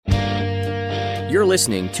You're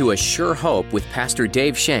listening to A Sure Hope with Pastor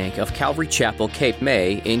Dave Shank of Calvary Chapel, Cape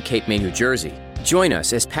May in Cape May, New Jersey. Join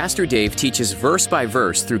us as Pastor Dave teaches verse by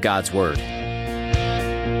verse through God's Word.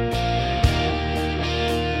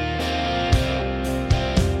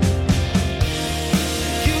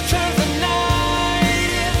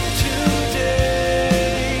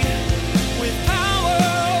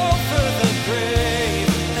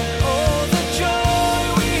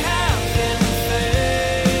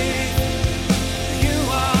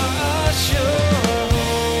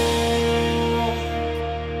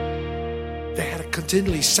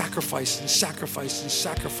 Continually sacrifice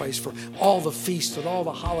for all the feasts and all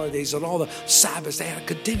the holidays and all the Sabbaths. They had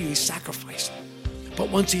to continually sacrifice. But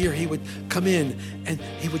once a year he would come in and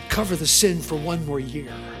he would cover the sin for one more year.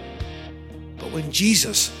 But when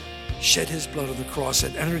Jesus shed his blood on the cross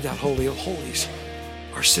and entered that Holy of Holies,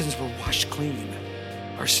 our sins were washed clean.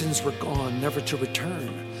 Our sins were gone, never to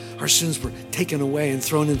return. Our sins were taken away and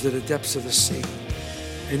thrown into the depths of the sea.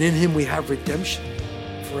 And in him we have redemption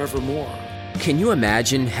forevermore. Can you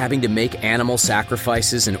imagine having to make animal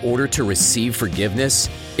sacrifices in order to receive forgiveness?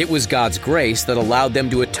 It was God's grace that allowed them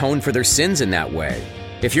to atone for their sins in that way.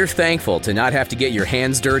 If you're thankful to not have to get your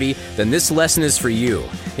hands dirty, then this lesson is for you.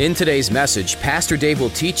 In today's message, Pastor Dave will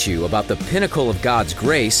teach you about the pinnacle of God's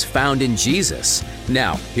grace found in Jesus.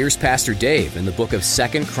 Now, here's Pastor Dave in the book of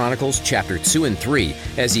 2 Chronicles chapter 2 and 3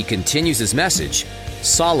 as he continues his message,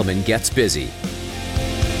 Solomon Gets Busy.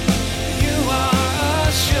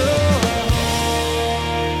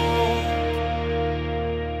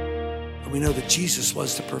 We know that Jesus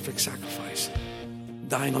was the perfect sacrifice,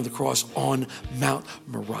 dying on the cross on Mount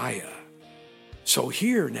Moriah. So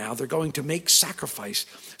here now, they're going to make sacrifice.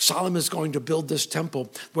 Solomon is going to build this temple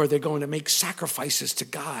where they're going to make sacrifices to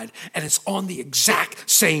God, and it's on the exact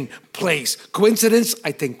same place. Coincidence?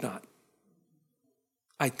 I think not.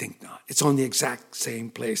 I think not. It's on the exact same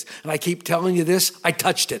place. And I keep telling you this, I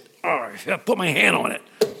touched it. I put my hand on it.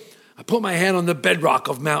 I put my hand on the bedrock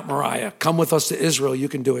of Mount Moriah. Come with us to Israel. You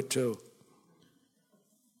can do it too.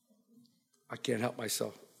 I can't help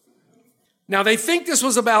myself. Now, they think this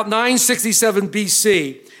was about 967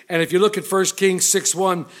 BC. And if you look at 1 Kings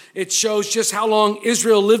 6:1, it shows just how long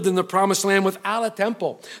Israel lived in the promised land without a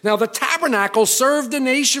temple. Now, the tabernacle served the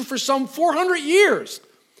nation for some 400 years.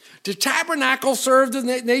 The tabernacle served the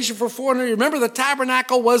nation for 400 years. Remember, the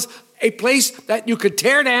tabernacle was a place that you could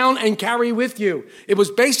tear down and carry with you. It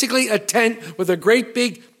was basically a tent with a great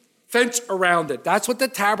big fence around it. That's what the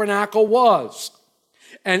tabernacle was.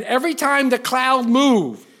 And every time the cloud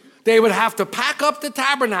moved, they would have to pack up the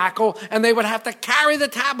tabernacle and they would have to carry the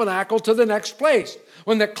tabernacle to the next place.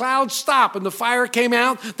 When the cloud stopped and the fire came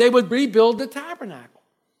out, they would rebuild the tabernacle.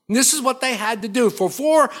 And this is what they had to do. For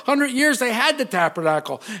 400 years, they had the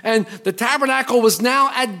tabernacle. And the tabernacle was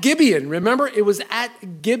now at Gibeon. Remember, it was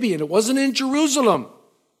at Gibeon. It wasn't in Jerusalem.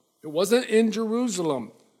 It wasn't in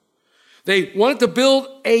Jerusalem. They wanted to build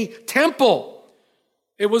a temple.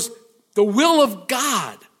 It was the will of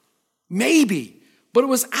God, maybe, but it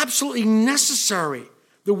was absolutely necessary.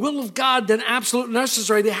 The will of God, then absolutely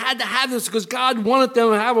necessary. They had to have this because God wanted them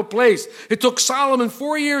to have a place. It took Solomon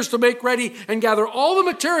 4 years to make ready and gather all the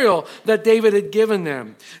material that David had given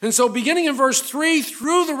them. And so beginning in verse 3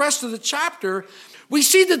 through the rest of the chapter, we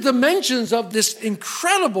see the dimensions of this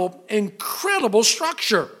incredible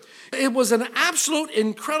structure. It was an absolute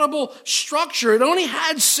incredible structure. It only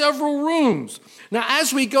had several rooms. Now,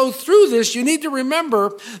 as we go through this, you need to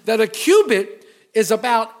remember that a cubit is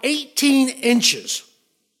about 18 inches.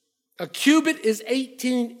 A cubit is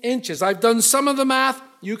 18 inches. I've done some of the math.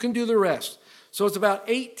 You can do the rest. So it's about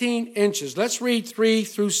 18 inches. Let's read 3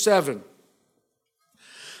 through 7.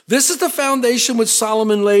 This is the foundation which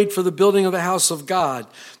Solomon laid for the building of the house of God.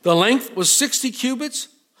 The length was 60 cubits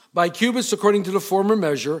by cubits according to the former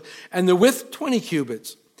measure, and the width 20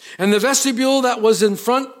 cubits. And the vestibule that was in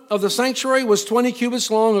front of the sanctuary was 20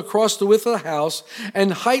 cubits long across the width of the house,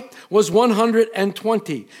 and height was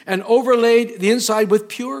 120, and overlaid the inside with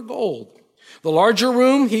pure gold. The larger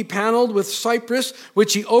room he paneled with cypress,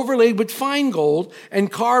 which he overlaid with fine gold,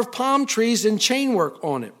 and carved palm trees and chainwork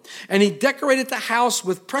on it. And he decorated the house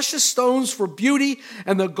with precious stones for beauty,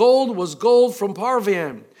 and the gold was gold from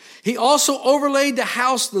Parvaim. He also overlaid the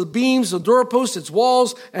house, the beams, the doorposts, its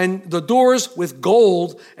walls, and the doors with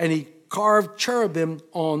gold, and he carved cherubim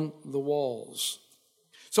on the walls.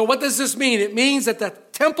 So what does this mean? It means that the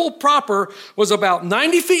temple proper was about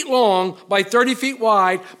 90 feet long by 30 feet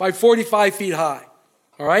wide by 45 feet high.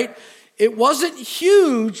 All right? It wasn't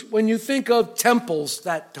huge when you think of temples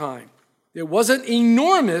that time. It wasn't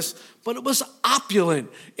enormous, but it was opulent.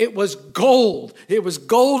 It was gold. It was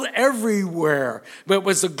gold everywhere. But it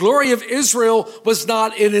was the glory of Israel was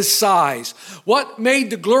not in his size. What made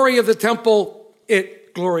the glory of the temple?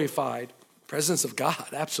 It glorified. Presence of God,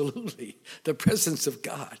 absolutely. The presence of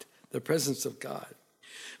God. The presence of God.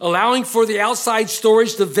 Allowing for the outside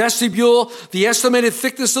storage, the vestibule, the estimated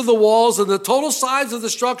thickness of the walls, and the total size of the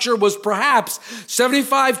structure was perhaps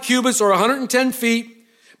 75 cubits or 110 feet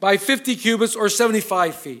by 50 cubits or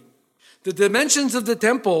 75 feet. The dimensions of the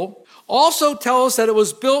temple also tell us that it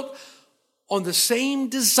was built on the same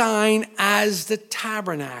design as the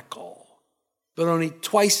tabernacle, but only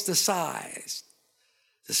twice the size.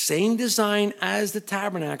 The same design as the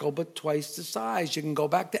tabernacle, but twice the size. You can go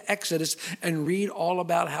back to Exodus and read all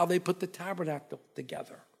about how they put the tabernacle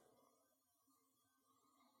together.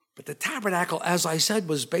 But the tabernacle, as I said,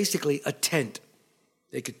 was basically a tent.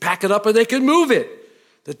 They could pack it up or they could move it.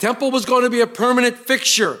 The temple was going to be a permanent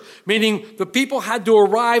fixture, meaning the people had to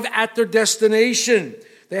arrive at their destination.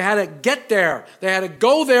 They had to get there. They had to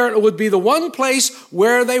go there. It would be the one place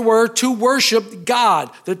where they were to worship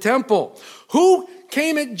God, the temple. Who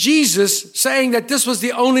came at Jesus saying that this was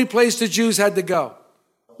the only place the Jews had to go?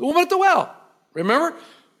 The woman at the well. Remember?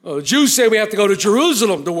 Well, the Jews say we have to go to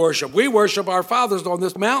Jerusalem to worship. We worship our fathers on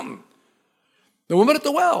this mountain. The woman at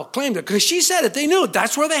the well claimed it because she said it. They knew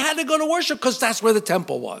that's where they had to go to worship because that's where the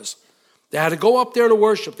temple was. They had to go up there to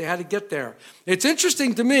worship. They had to get there. It's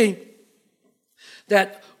interesting to me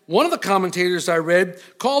that one of the commentators I read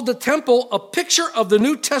called the temple a picture of the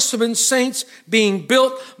New Testament saints being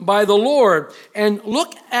built by the Lord. And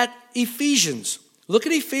look at Ephesians. Look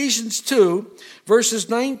at Ephesians 2, verses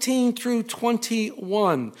 19 through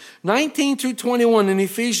 21. 19 through 21 in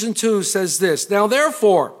Ephesians 2 says this, "Now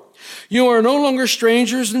therefore, you are no longer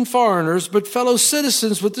strangers and foreigners, but fellow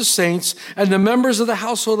citizens with the saints and the members of the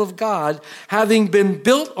household of God, having been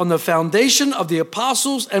built on the foundation of the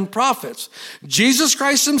apostles and prophets, Jesus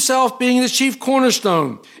Christ himself being the chief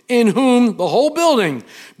cornerstone, in whom the whole building,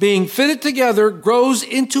 being fitted together, grows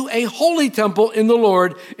into a holy temple in the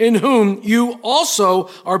Lord, in whom you also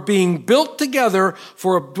are being built together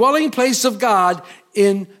for a dwelling place of God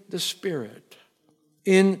in the Spirit."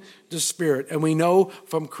 In the Spirit. And we know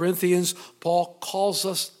from Corinthians, Paul calls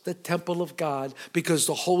us the temple of God because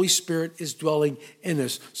the Holy Spirit is dwelling in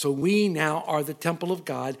us. So we now are the temple of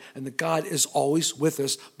God, and the God is always with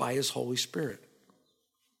us by his Holy Spirit.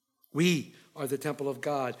 We are the temple of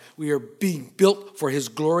God. We are being built for his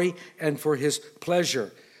glory and for his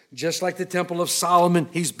pleasure. Just like the temple of Solomon,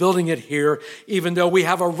 he's building it here, even though we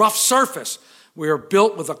have a rough surface. We are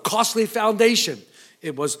built with a costly foundation.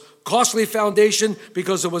 It was costly foundation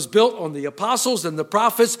because it was built on the apostles and the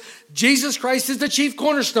prophets. Jesus Christ is the chief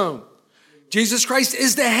cornerstone. Jesus Christ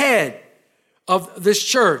is the head of this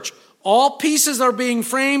church. All pieces are being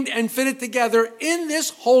framed and fitted together in this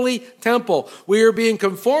holy temple. We are being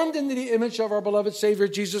conformed into the image of our beloved Savior,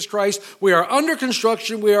 Jesus Christ. We are under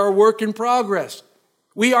construction. We are a work in progress.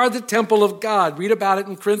 We are the temple of God. Read about it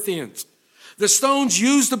in Corinthians. The stones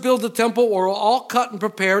used to build the temple were all cut and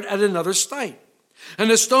prepared at another site.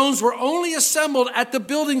 And the stones were only assembled at the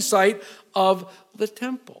building site of the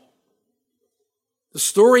temple. The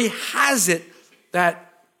story has it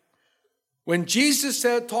that when Jesus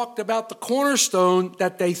talked about the cornerstone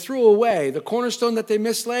that they threw away, the cornerstone that they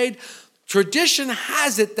mislaid, tradition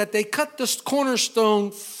has it that they cut the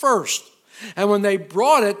cornerstone first. And when they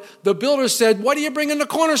brought it, the builder said, "What are you bringing the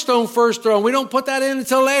cornerstone first on? We don't put that in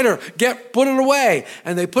until later. Put it away."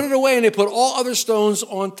 And they put it away and they put all other stones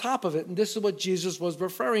on top of it. And this is what Jesus was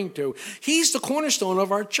referring to. He's the cornerstone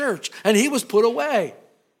of our church, and he was put away.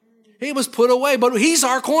 He was put away, but he's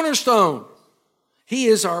our cornerstone. He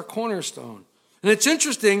is our cornerstone. And it's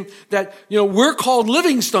interesting that, we're called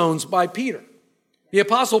living stones by Peter. The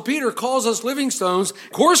Apostle Peter calls us living stones.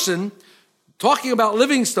 Corson, talking about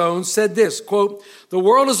living stones, said this, quote, "The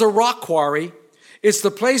world is a rock quarry. It's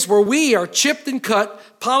the place where we are chipped and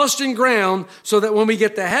cut, polished and ground, so that when we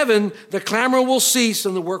get to heaven, the clamor will cease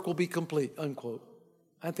and the work will be complete," unquote.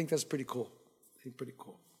 I think that's pretty cool. Pretty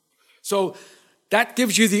cool. So that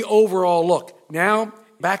gives you the overall look. Now,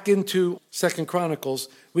 back into 2 Chronicles,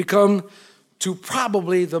 we come to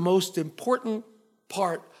probably the most important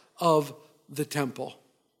part of the temple.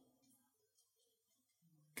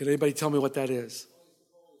 Can anybody tell me what that is?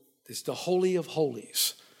 It's the Holy of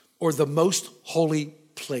Holies, or the most holy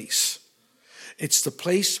place. It's the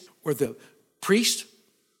place where the priest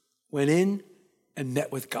went in and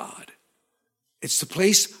met with God. It's the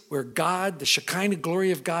place where God, the Shekinah glory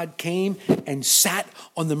of God, came and sat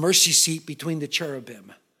on the mercy seat between the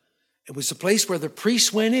cherubim. It was the place where the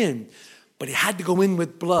priest went in. But he had to go in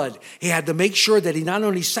with blood. He had to make sure that he not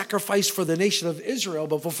only sacrificed for the nation of Israel,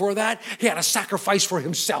 but before that, he had to sacrifice for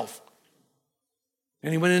himself.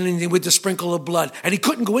 And he went in with the sprinkle of blood. And he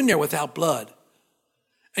couldn't go in there without blood.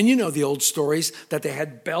 And you know the old stories that they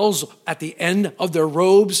had bells at the end of their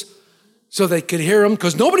robes so they could hear them,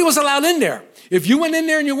 because nobody was allowed in there. If you went in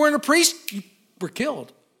there and you weren't a priest, you were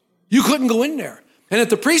killed. You couldn't go in there. And if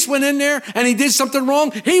the priest went in there and he did something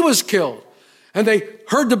wrong, he was killed. And they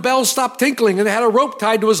heard the bells stop tinkling, and they had a rope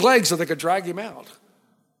tied to his legs so they could drag him out.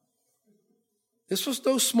 This was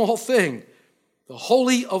no small thing. The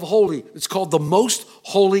Holy of Holies. It's called the Most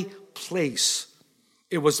Holy Place.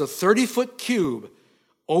 It was a 30-foot cube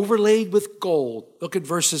overlaid with gold. Look at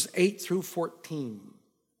verses 8 through 14.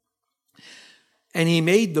 And he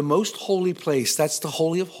made the most holy place. That's the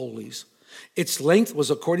Holy of Holies. Its length was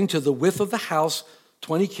according to the width of the house,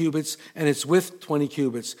 20 cubits, and its width 20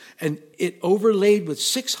 cubits. And it overlaid with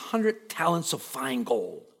 600 talents of fine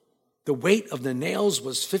gold. The weight of the nails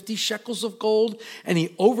was 50 shekels of gold, and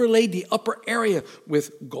he overlaid the upper area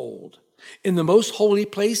with gold. In the most holy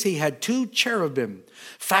place, he had 2 cherubim,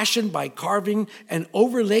 fashioned by carving, and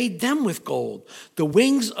overlaid them with gold. The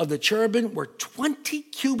wings of the cherubim were 20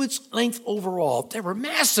 cubits length overall. They were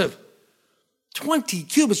massive. 20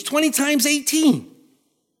 cubits, 20 times 18.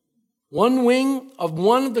 One wing of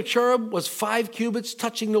one of the cherub was 5 cubits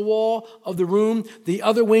touching the wall of the room. The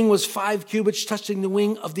other wing was 5 cubits touching the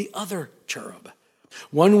wing of the other cherub.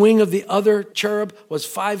 One wing of the other cherub was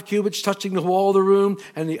 5 cubits touching the wall of the room,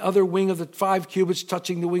 and the other wing of the 5 cubits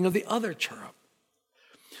touching the wing of the other cherub.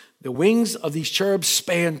 The wings of these cherubs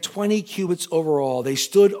spanned 20 cubits overall. They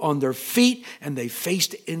stood on their feet and they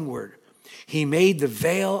faced inward. He made the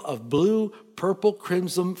veil of blue, purple,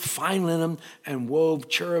 crimson, fine linen, and wove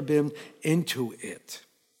cherubim into it.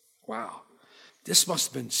 Wow. This must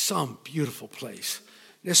have been some beautiful place.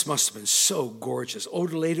 This must have been so gorgeous.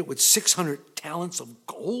 Overlaid with 600 talents of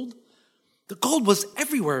gold. The gold was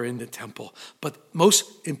everywhere in the temple, but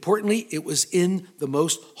most importantly, it was in the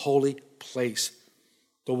most holy place.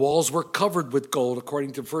 The walls were covered with gold,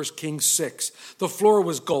 according to 1 Kings 6. The floor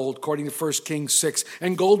was gold, according to 1 Kings 6.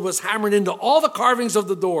 And gold was hammered into all the carvings of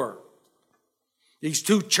the door. These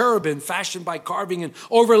 2 cherubim fashioned by carving and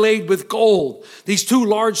overlaid with gold. These 2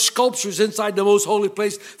 large sculptures inside the most holy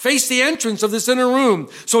place faced the entrance of this inner room.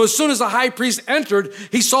 So as soon as the high priest entered,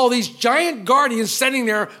 he saw these giant guardians standing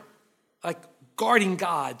there like guarding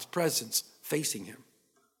God's presence facing him.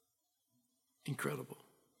 Incredible.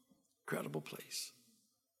 Incredible place.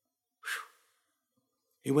 Whew.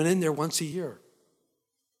 He went in there once a year.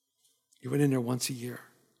 He went in there once a year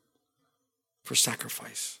for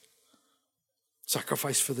sacrifice.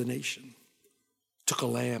 Sacrifice for the nation. Took a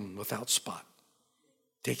lamb without spot.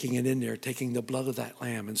 Taking it in there, taking the blood of that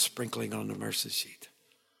lamb and sprinkling on the mercy seat.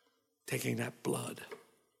 Taking that blood.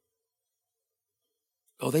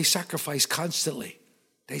 Oh, they sacrificed constantly.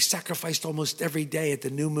 They sacrificed almost every day at the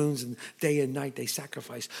new moons and day and night. They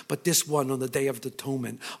sacrificed. But this one on the Day of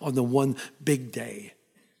Atonement, on the one big day,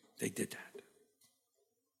 they did that.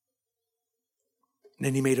 And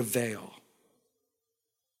then he made a veil.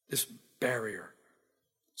 This barrier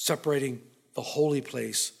separating the holy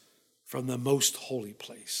place from the most holy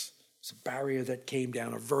place. It's a barrier that came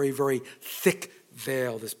down, a very, very thick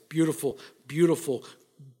veil, this beautiful, beautiful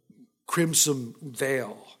crimson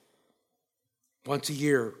veil. Once a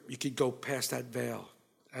year, you could go past that veil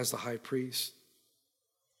as the high priest.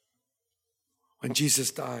 When Jesus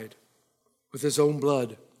died, with his own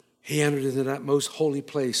blood, he entered into that most holy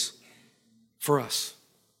place for us.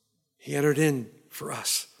 He entered in for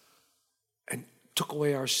us. Took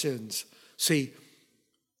away our sins. See,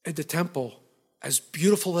 at the temple, as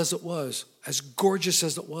beautiful as it was, as gorgeous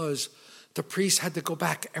as it was, the priests had to go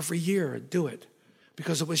back every year and do it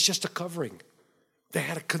because it was just a covering. They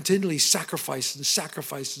had to continually sacrifice and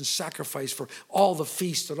sacrifice and sacrifice for all the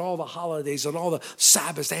feasts and all the holidays and all the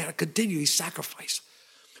Sabbaths. They had to continually sacrifice.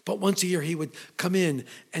 But once a year, he would come in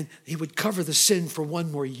and he would cover the sin for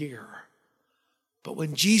one more year. But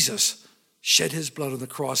when Jesus shed his blood on the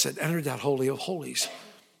cross and entered that Holy of Holies,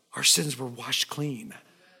 our sins were washed clean.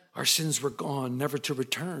 Our sins were gone, never to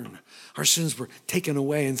return. Our sins were taken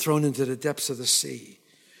away and thrown into the depths of the sea.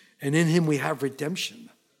 And in him we have redemption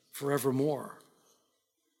forevermore.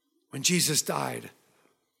 When Jesus died,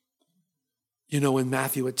 you know, in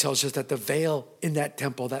Matthew it tells us that the veil in that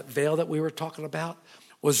temple, that veil that we were talking about,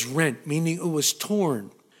 was rent, meaning it was torn.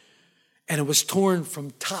 And it was torn from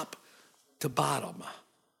top to bottom.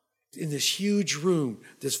 In this huge room,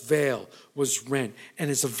 this veil was rent. And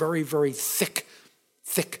it's a very, very thick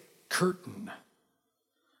curtain.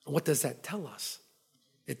 And what does that tell us?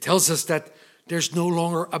 It tells us that there's no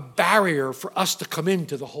longer a barrier for us to come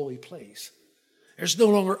into the holy place. There's no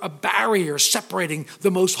longer a barrier separating the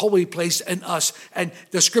most holy place and us. And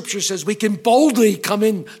the scripture says we can boldly come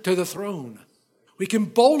into the throne. We can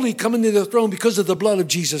boldly come into the throne because of the blood of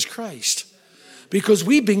Jesus Christ. Because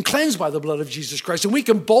we've been cleansed by the blood of Jesus Christ. And we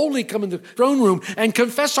can boldly come into the throne room and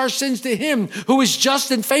confess our sins to him who is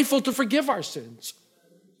just and faithful to forgive our sins.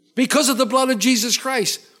 Because of the blood of Jesus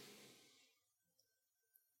Christ.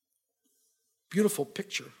 Beautiful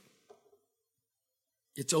picture.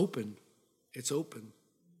 It's open. It's open.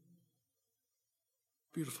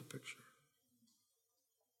 Beautiful picture.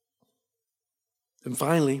 And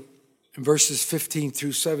finally, in verses 15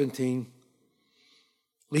 through 17,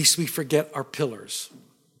 least we forget our pillars.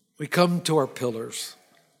 We come to our pillars.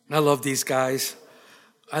 And I love these guys.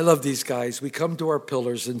 We come to our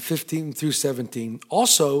pillars in 15 through 17.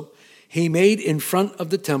 Also, he made in front of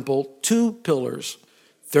the temple 2 pillars,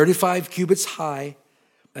 35 cubits high,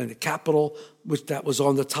 and the capital which that was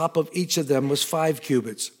on the top of each of them was 5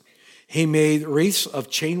 cubits. He made wreaths of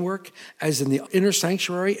chainwork as in the inner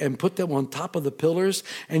sanctuary and put them on top of the pillars.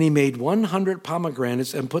 And he made 100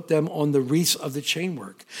 pomegranates and put them on the wreaths of the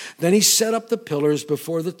chainwork. Then he set up the pillars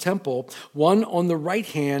before the temple, one on the right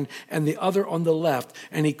hand and the other on the left.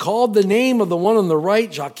 And he called the name of the one on the right,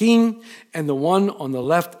 Jachin, and the one on the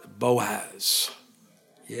left, Boaz.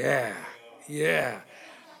 Yeah.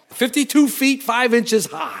 52 feet, 5 inches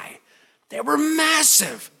high. They were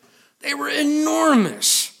massive. They were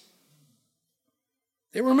enormous.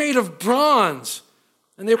 They were made of bronze.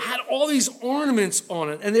 And they had all these ornaments on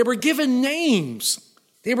it. And they were given names.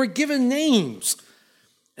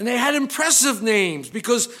 And they had impressive names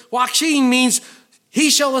because Jachin means he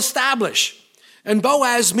shall establish. And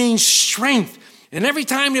Boaz means strength. And every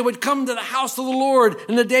time they would come to the house of the Lord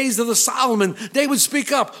in the days of the Solomon, they would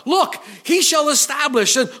speak up, look, he shall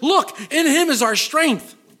establish. And look, in him is our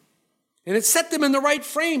strength. And it set them in the right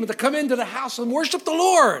frame to come into the house and worship the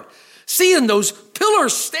Lord. Seeing those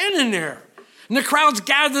pillars standing there. And the crowds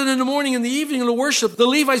gathered in the morning and the evening to worship. The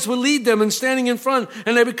Levites would lead them and standing in front.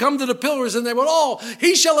 And they would come to the pillars and they would all,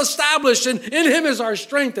 he shall establish and in him is our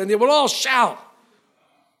strength. And they would all shout.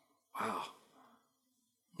 Wow.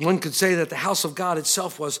 One could say that the house of God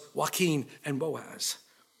itself was Jachin and Boaz.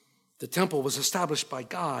 The temple was established by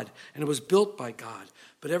God and it was built by God.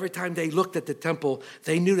 But every time they looked at the temple,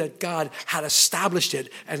 they knew that God had established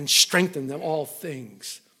it and strengthened them all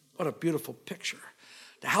things. What a beautiful picture.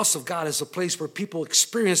 The house of God is a place where people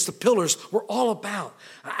experience the pillars were all about.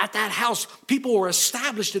 At that house, people were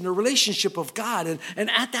established in the relationship of God.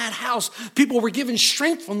 And at that house, people were given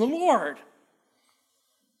strength from the Lord.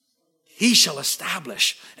 He shall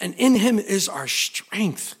establish, and in him is our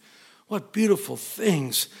strength. What beautiful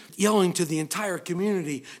things. Yelling to the entire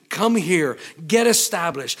community, come here, get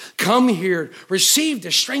established. Come here, receive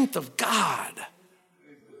the strength of God.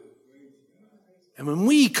 And when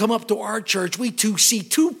we come up to our church, we too see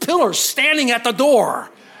 2 pillars standing at the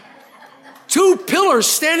door. 2 pillars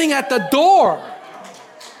standing at the door.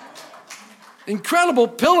 Incredible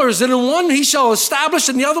pillars. And in one he shall establish,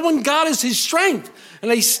 and the other one God is his strength.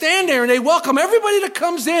 And they stand there and they welcome everybody that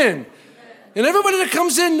comes in. And everybody that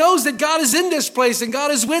comes in knows that God is in this place and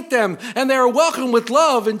God is with them. And they are welcomed with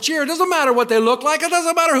love and cheer. It doesn't matter what they look like. It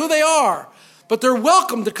doesn't matter who they are. But they're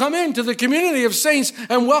welcome to come into the community of saints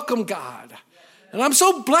and welcome God. And I'm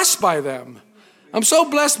so blessed by them.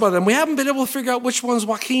 We haven't been able to figure out which one's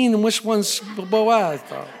Jachin and which one's Boaz.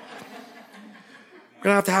 We're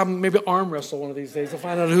going to have them maybe arm wrestle one of these days to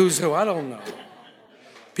find out who's who. I don't know.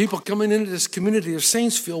 People coming into this community of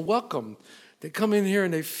saints feel welcome. They come in here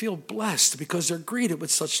and they feel blessed because they're greeted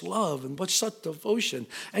with such love and with such devotion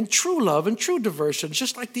and true love and true devotion,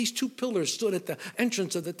 just like these 2 pillars stood at the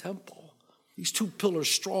entrance of the temple. These 2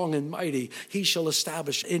 pillars, strong and mighty, he shall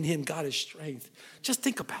establish in him God is strength. Just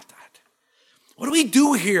think about that. What do we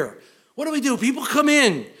do here? What do we do? People come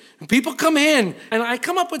in, and I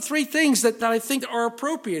come up with 3 things that I think are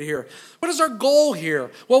appropriate here. What is our goal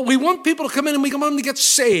here? Well, we want people to come in and we want them to get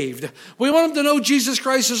saved. We want them to know Jesus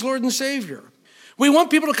Christ as Lord and Savior. We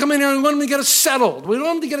want people to come in here and we want them to get settled. We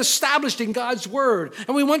want them to get established in God's word.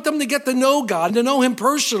 And we want them to get to know God and to know him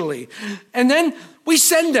personally. And then we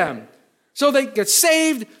send them. So they get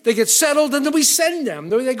saved, they get settled, and then we send them.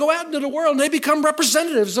 They go out into the world and they become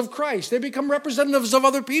representatives of Christ. They become representatives of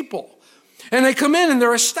other people. And they come in and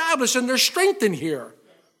they're established and they're strengthened here.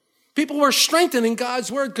 People who are strengthened in God's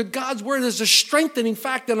word, because God's word is a strengthening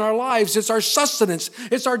fact in our lives. It's our sustenance.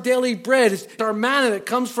 It's our daily bread. It's our manna that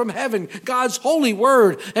comes from heaven, God's holy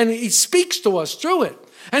word. And he speaks to us through it.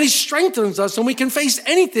 And he strengthens us and we can face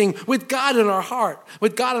anything with God in our heart,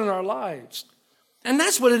 with God in our lives. And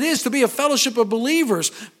that's what it is to be a fellowship of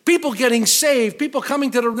believers. People getting saved, people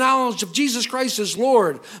coming to the knowledge of Jesus Christ as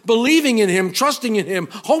Lord, believing in him, trusting in him,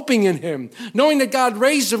 hoping in him, knowing that God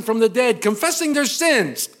raised him from the dead, confessing their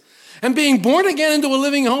sins, and being born again into a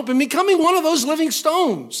living hope and becoming one of those living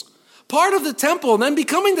stones, part of the temple, and then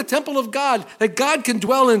becoming the temple of God that God can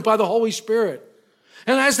dwell in by the Holy Spirit.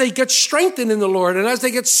 And as they get strengthened in the Lord, and as they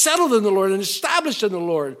get settled in the Lord and established in the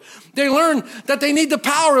Lord, they learn that they need the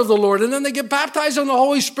power of the Lord, and then they get baptized in the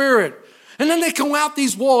Holy Spirit. And then they come out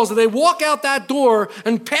these walls, and they walk out that door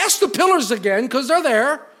and past the pillars again, because they're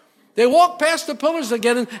there. They walk past the pillars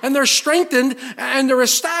again, and they're strengthened, and they're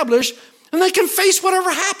established, and they can face whatever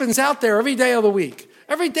happens out there every day of the week,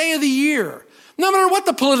 every day of the year. No matter what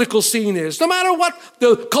the political scene is, no matter what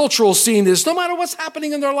the cultural scene is, no matter what's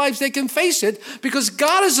happening in their lives, they can face it because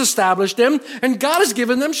God has established them and God has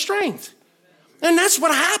given them strength. And that's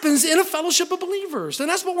what happens in a fellowship of believers. And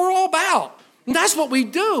that's what we're all about. And that's what we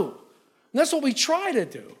do. And that's what we try to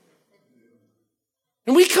do.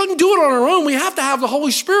 And we couldn't do it on our own. We have to have the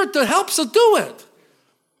Holy Spirit that helps us do it.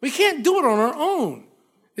 We can't do it on our own.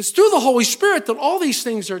 It's through the Holy Spirit that all these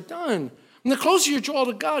things are done. And the closer you draw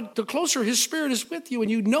to God, the closer his Spirit is with you, and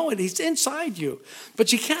you know it. He's inside you.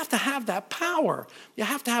 But you have to have that power. You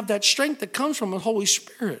have to have that strength that comes from the Holy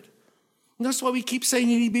Spirit. And that's why we keep saying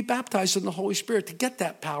you need to be baptized in the Holy Spirit to get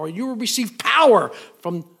that power. You will receive power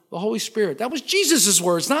from the Holy Spirit. That was Jesus'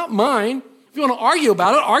 words, not mine. If you want to argue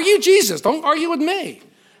about it, argue Jesus. Don't argue with me.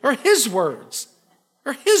 Or his words.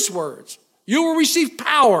 Or his words. You will receive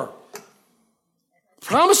power.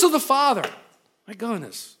 Promise of the Father. My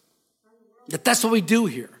goodness. That's what we do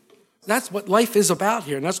here. That's what life is about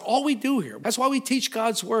here. And that's all we do here. That's why we teach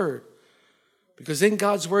God's word. Because in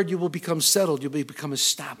God's word, you will become settled. You'll become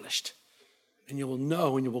established. And you will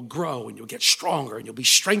know and you will grow and you'll get stronger and you'll be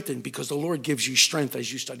strengthened because the Lord gives you strength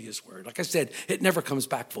as you study his word. Like I said, it never comes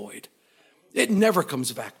back void. It never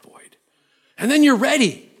comes back void. And then you're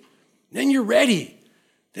ready. Then you're ready.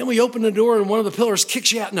 Then we open the door and one of the pillars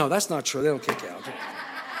kicks you out. No, that's not true. They don't kick you out.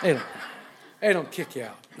 They don't kick you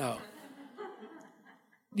out. No.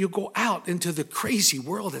 You go out into the crazy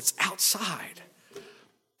world that's outside.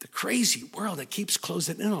 The crazy world that keeps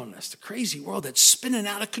closing in on us. The crazy world that's spinning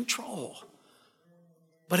out of control.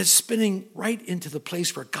 But it's spinning right into the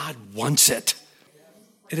place where God wants it.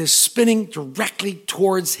 It is spinning directly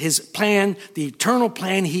towards his plan, the eternal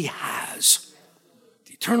plan he has.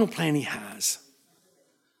 The eternal plan he has.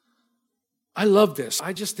 I love this.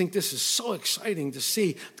 I just think this is so exciting to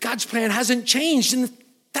see. God's plan hasn't changed in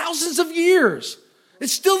thousands of years.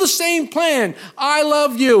 It's still the same plan. I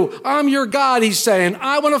love you. I'm your God, he's saying.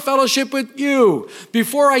 I want a fellowship with you.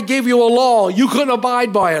 Before I gave you a law, you couldn't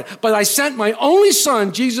abide by it. But I sent my only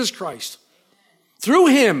son, Jesus Christ. Through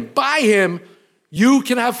him, by him, you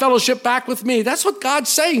can have fellowship back with me. That's what God's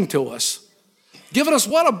saying to us. Giving us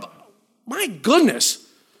my goodness.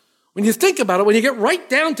 When you think about it, when you get right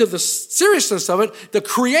down to the seriousness of it, the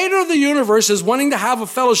creator of the universe is wanting to have a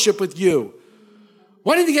fellowship with you.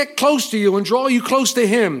 Wanting to get close to you and draw you close to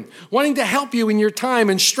him. Wanting to help you in your time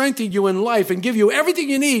and strengthen you in life and give you everything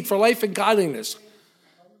you need for life and godliness.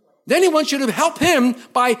 Then he wants you to help him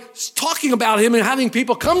by talking about him and having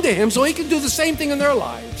people come to him so he can do the same thing in their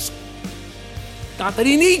lives. Not that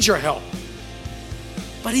he needs your help,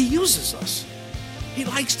 but he uses us. He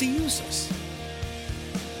likes to use us.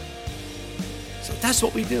 So that's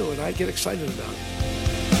what we do, and I get excited about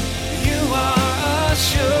it. You are a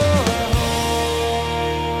sure.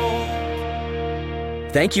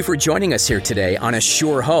 Thank you for joining us here today on A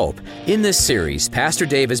Sure Hope. In this series, Pastor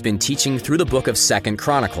Dave has been teaching through the book of 2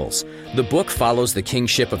 Chronicles. The book follows the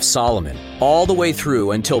kingship of Solomon, all the way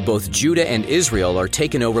through until both Judah and Israel are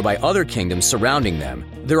taken over by other kingdoms surrounding them.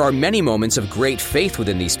 There are many moments of great faith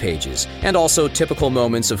within these pages, and also typical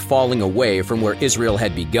moments of falling away from where Israel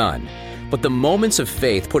had begun. But the moments of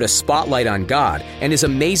faith put a spotlight on God and his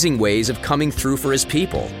amazing ways of coming through for his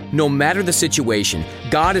people. No matter the situation,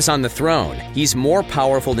 God is on the throne. He's more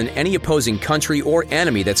powerful than any opposing country or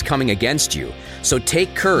enemy that's coming against you. So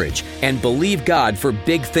take courage and believe God for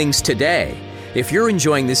big things today. If you're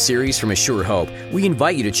enjoying this series from A Sure Hope, we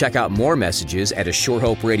invite you to check out more messages at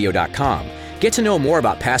ASureHopeRadio.com. Get to know more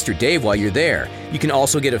about Pastor Dave while you're there. You can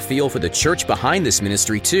also get a feel for the church behind this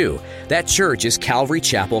ministry, too. That church is Calvary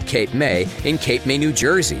Chapel, Cape May, in Cape May, New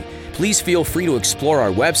Jersey. Please feel free to explore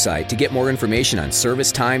our website to get more information on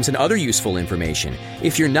service times and other useful information.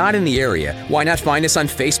 If you're not in the area, why not find us on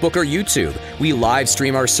Facebook or YouTube? We live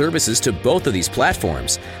stream our services to both of these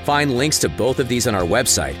platforms. Find links to both of these on our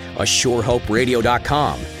website,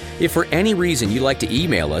 ASureHopeRadio.com. If for any reason you'd like to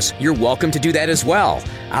email us, you're welcome to do that as well.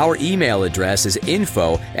 Our email address is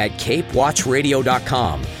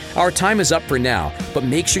info@capewatchradio.com. Our time is up for now, but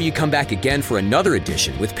make sure you come back again for another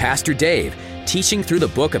edition with Pastor Dave, teaching through the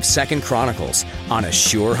book of 2 Chronicles on A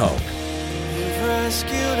Sure Hope. You've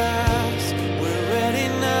rescued us, we're ready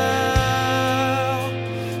now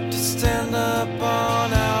to stand up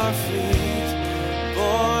on our feet.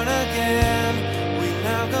 Born again, we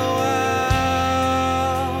now go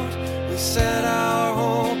out, we set our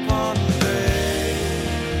hope on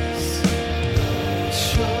grace.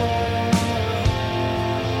 Sure.